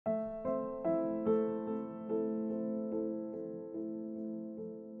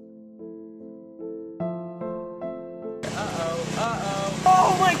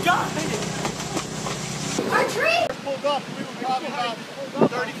Pulled up, we were probably about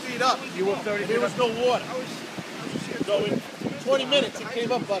 30 feet up. You were 30 feet There was no water. So in 20 minutes, it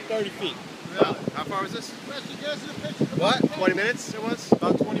came up about 30 feet. Really? How far was this? What? 20 minutes it was?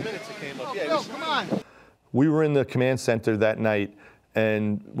 About 20 minutes it came up. Yeah, come on. We were in the command center that night,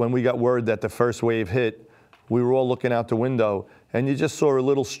 and when we got word that the first wave hit, we were all looking out the window, and you just saw a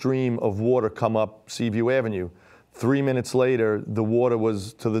little stream of water come up Seaview Avenue. 3 minutes later, the water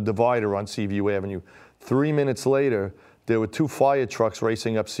was to the divider on Seaview Avenue. 3 minutes later, there were 2 fire trucks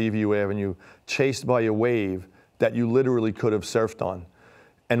racing up Seaview Avenue, chased by a wave that you literally could have surfed on.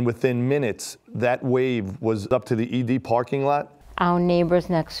 And within minutes, that wave was up to the ED parking lot. Our neighbors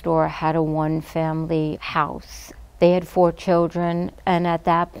next door had a one-family house. They had 4 children, and at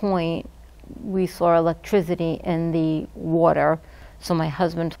that point, we saw electricity in the water. So my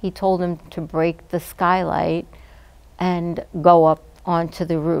husband, he told him to break the skylight and go up onto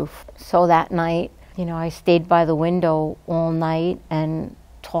the roof. So that night, you know, I stayed by the window all night and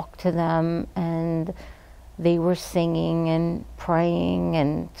talked to them, and they were singing and praying,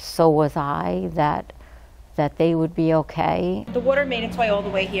 and so was I, that they would be okay. The water made its way all the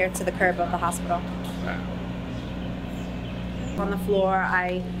way here to the curb of the hospital. On the floor,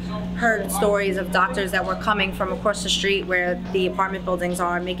 I heard stories of doctors that were coming from across the street where the apartment buildings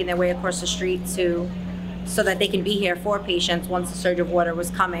are, making their way across the street so that they can be here for patients once the surge of water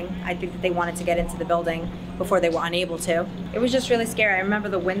was coming. I think that they wanted to get into the building before they were unable to. It was just really scary. I remember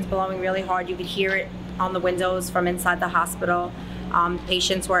the winds blowing really hard. You could hear it on the windows from inside the hospital.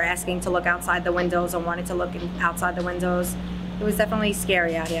 Patients were asking to look outside the windows or wanted to look outside the windows. It was definitely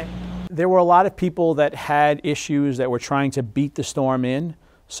scary out here. There were a lot of people that had issues that were trying to beat the storm in.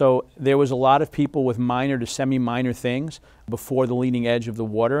 So there was a lot of people with minor to semi-minor things before the leading edge of the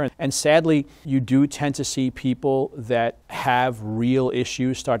water. And sadly, you do tend to see people that have real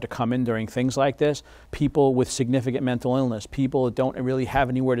issues start to come in during things like this. People with significant mental illness, people that don't really have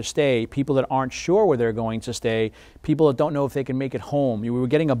anywhere to stay, people that aren't sure where they're going to stay, people that don't know if they can make it home. We were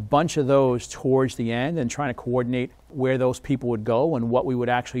getting a bunch of those towards the end and trying to coordinate where those people would go and what we would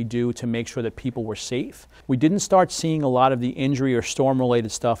actually do to make sure that people were safe. We didn't start seeing a lot of the injury or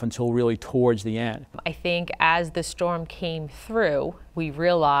storm-related stuff until really towards the end. I think as the storm came through, we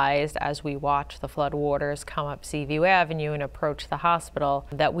realized as we watched the flood waters come up Seaview Avenue and approach the hospital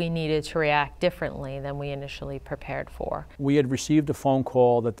that we needed to react differently than we initially prepared for. We had received a phone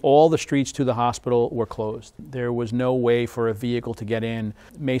call that all the streets to the hospital were closed. There was no way for a vehicle to get in.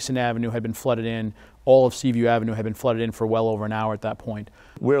 Mason Avenue had been flooded in. All of Seaview Avenue had been flooded in for well over an hour at that point.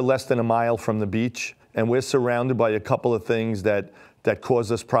 We're less than a mile from the beach, and we're surrounded by a couple of things that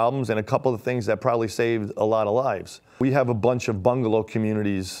caused us problems and a couple of things that probably saved a lot of lives. We have a bunch of bungalow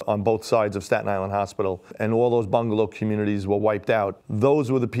communities on both sides of Staten Island Hospital, and all those bungalow communities were wiped out.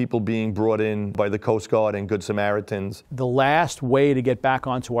 Those were the people being brought in by the Coast Guard and Good Samaritans. The last way to get back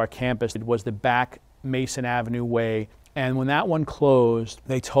onto our campus was the back Mason Avenue way. And when that one closed,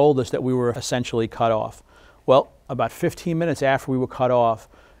 they told us that we were essentially cut off. Well, about 15 minutes after we were cut off,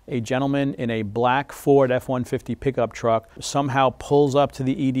 a gentleman in a black Ford F-150 pickup truck somehow pulls up to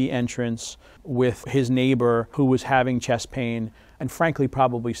the ED entrance with his neighbor who was having chest pain and frankly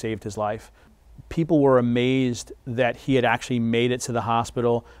probably saved his life. People were amazed that he had actually made it to the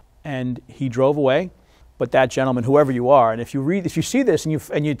hospital, and he drove away. But that gentleman, whoever you are, and if you see this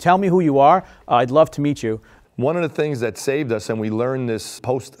and you tell me who you are, I'd love to meet you. One of the things that saved us, and we learned this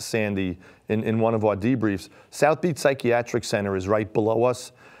post-Sandy in one of our debriefs, South Beach Psychiatric Center is right below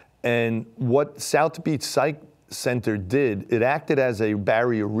us. And what South Beach Psych Center did, it acted as a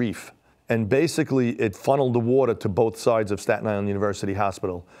barrier reef. And basically, it funneled the water to both sides of Staten Island University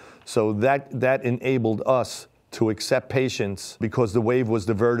Hospital. So that enabled us to accept patients because the wave was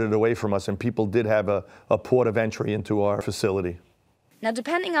diverted away from us, and people did have a port of entry into our facility. Now,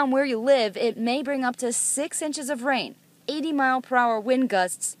 depending on where you live, it may bring up to 6 inches of rain, 80-mile-per-hour wind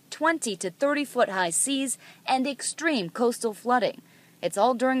gusts, 20 to 30-foot high seas, and extreme coastal flooding. It's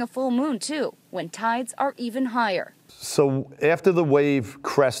all during a full moon, too, when tides are even higher. So after the wave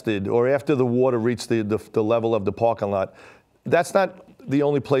crested, or after the water reached the level of the parking lot, that's not the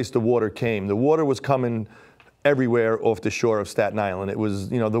only place the water came. The water was coming everywhere off the shore of Staten Island. It was,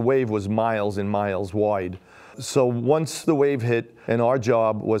 the wave was miles and miles wide. So once the wave hit, and our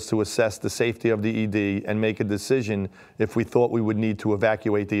job was to assess the safety of the ED and make a decision if we thought we would need to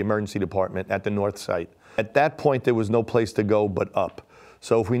evacuate the emergency department at the north site. At that point, there was no place to go but up.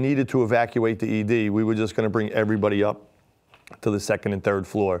 So if we needed to evacuate the ED, we were just going to bring everybody up to the second and third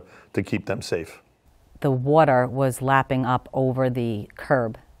floor to keep them safe. The water was lapping up over the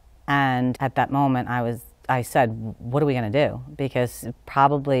curb, and at that moment I said, what are we going to do? Because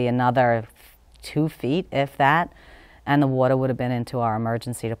probably another 2 feet, if that, and the water would have been into our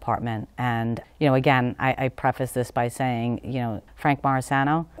emergency department. And, you know, again, I preface this by saying, you know, Frank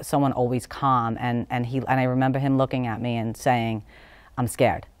Marisano, someone always calm, and I remember him looking at me and saying, "I'm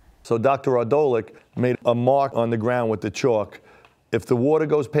scared." So Dr. Ardolik made a mark on the ground with the chalk. If the water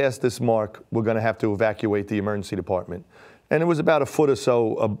goes past this mark, we're going to have to evacuate the emergency department. And it was about a foot or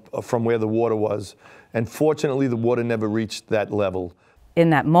so from where the water was. And fortunately, the water never reached that level.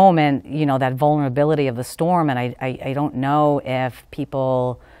 In that moment, you know, that vulnerability of the storm, and I don't know if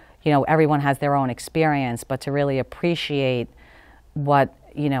people, you know, everyone has their own experience, but to really appreciate what,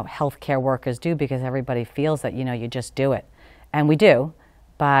 you know, healthcare workers do, because everybody feels that, you know, you just do it. And we do,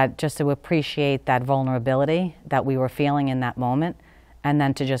 but just to appreciate that vulnerability that we were feeling in that moment, and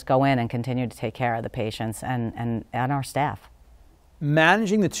then to just go in and continue to take care of the patients and our staff.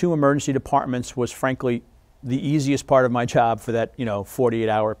 Managing the 2 emergency departments was frankly the easiest part of my job for that, you know,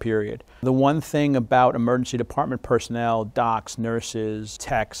 48-hour period. The one thing about emergency department personnel, docs, nurses,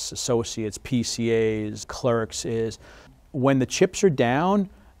 techs, associates, PCAs, clerks, is when the chips are down,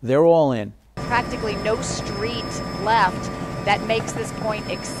 they're all in. Practically no street left that makes this point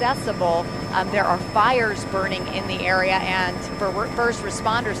accessible. There are fires burning in the area, and for first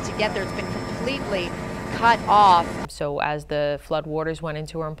responders to get there, it's been completely cut off. So as the floodwaters went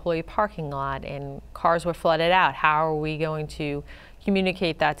into our employee parking lot and cars were flooded out, how are we going to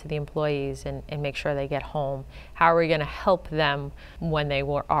communicate that to the employees and make sure they get home? How are we going to help them when they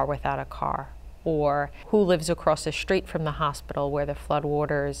are without a car? Or who lives across the street from the hospital where the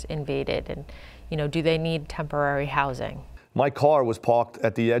floodwaters invaded? And, you know, do they need temporary housing? My car was parked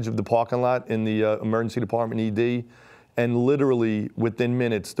at the edge of the parking lot in the emergency department ED, and literally within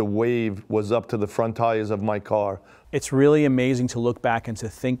minutes, the wave was up to the front tires of my car. It's really amazing to look back and to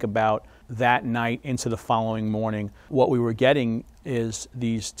think about that night into the following morning. What we were getting is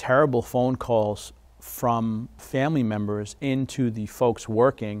these terrible phone calls from family members into the folks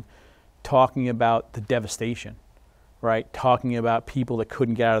working, talking about the devastation, right? Talking about people that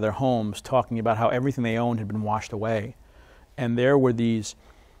couldn't get out of their homes, talking about how everything they owned had been washed away. And there were these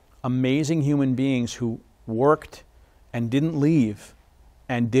amazing human beings who worked and didn't leave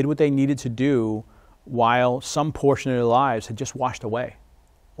and did what they needed to do while some portion of their lives had just washed away,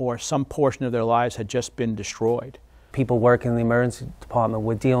 or some portion of their lives had just been destroyed. People working in the emergency department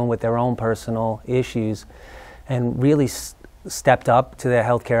were dealing with their own personal issues and really stepped up to their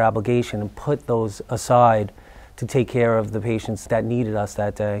healthcare obligation and put those aside to take care of the patients that needed us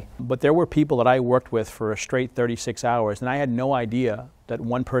that day. But there were people that I worked with for a straight 36 hours, and I had no idea that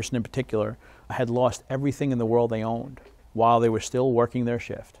one person in particular had lost everything in the world they owned while they were still working their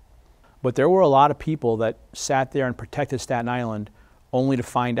shift. But there were a lot of people that sat there and protected Staten Island only to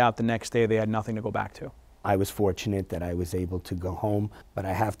find out the next day they had nothing to go back to. I was fortunate that I was able to go home, but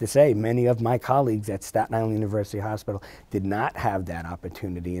I have to say many of my colleagues at Staten Island University Hospital did not have that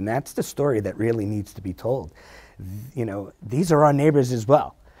opportunity, and that's the story that really needs to be told. You know, these are our neighbors as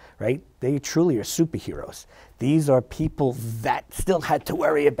well, right? They truly are superheroes. These are people that still had to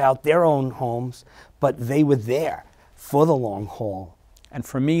worry about their own homes, but they were there for the long haul. And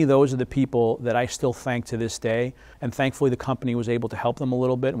for me, those are the people that I still thank to this day. And thankfully, the company was able to help them a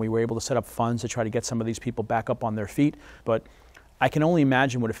little bit, and we were able to set up funds to try to get some of these people back up on their feet. But I can only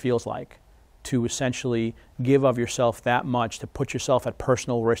imagine what it feels like to essentially give of yourself that much, to put yourself at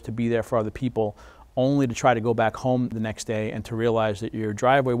personal risk to be there for other people, only to try to go back home the next day and to realize that your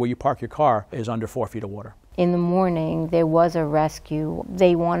driveway where you park your car is under 4 feet of water. In the morning, there was a rescue.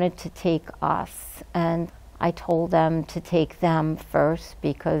 They wanted to take us, and I told them to take them first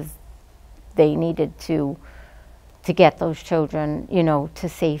because they needed to get those children, you know, to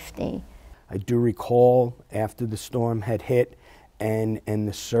safety. I do recall after the storm had hit and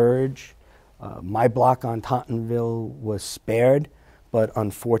the surge, my block on Tottenville was spared, but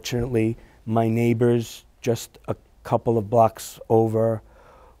unfortunately my neighbors just a couple of blocks over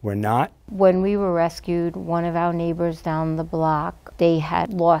were not. When we were rescued, one of our neighbors down the block, they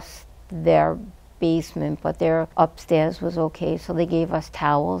had lost their basement, but their upstairs was okay, so they gave us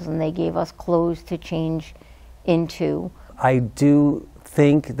towels and they gave us clothes to change into. I do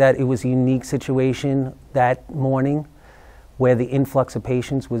think that it was a unique situation that morning where the influx of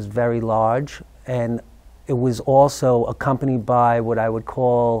patients was very large, and it was also accompanied by what I would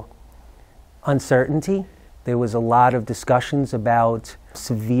call uncertainty. There was a lot of discussions about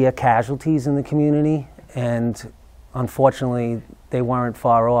severe casualties in the community, and unfortunately they weren't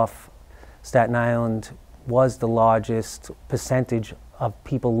far off. Staten Island was the largest percentage of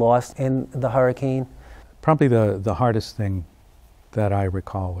people lost in the hurricane. Probably the hardest thing that I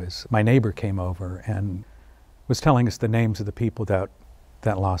recall is my neighbor came over and was telling us the names of the people that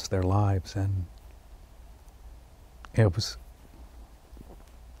lost their lives, and It was,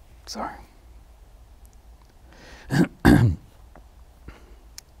 sorry.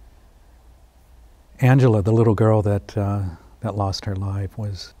 Angela, the little girl that lost her life,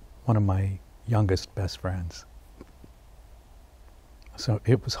 was one of my youngest best friends. So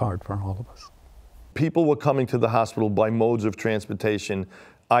it was hard for all of us. People were coming to the hospital by modes of transportation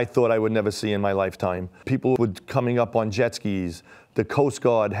I thought I would never see in my lifetime. People were coming up on jet skis. The Coast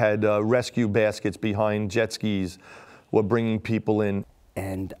Guard had rescue baskets behind jet skis, were bringing people in.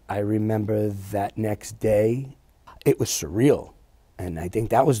 And I remember that next day, it was surreal. And I think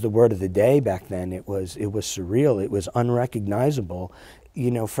that was the word of the day back then. It was surreal. It was unrecognizable.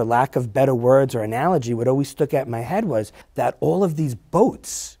 You know, for lack of better words or analogy, what always stuck at my head was that all of these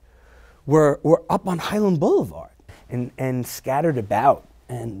boats were up on Highland Boulevard and scattered about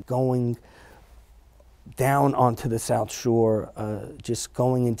and going down onto the South Shore, just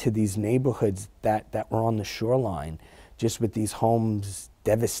going into these neighborhoods that were on the shoreline, just with these homes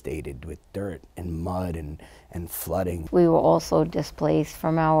devastated with dirt and mud and flooding. We were also displaced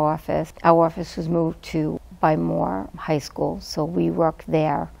from our office. Our office was moved to Moore High School, so we worked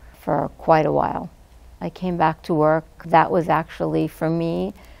there for quite a while. I came back to work. That was actually, for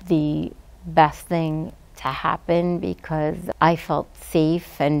me, the best thing to happen because I felt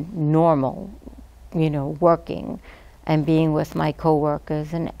safe and normal, you know, working and being with my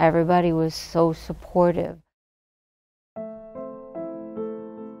coworkers, and everybody was so supportive.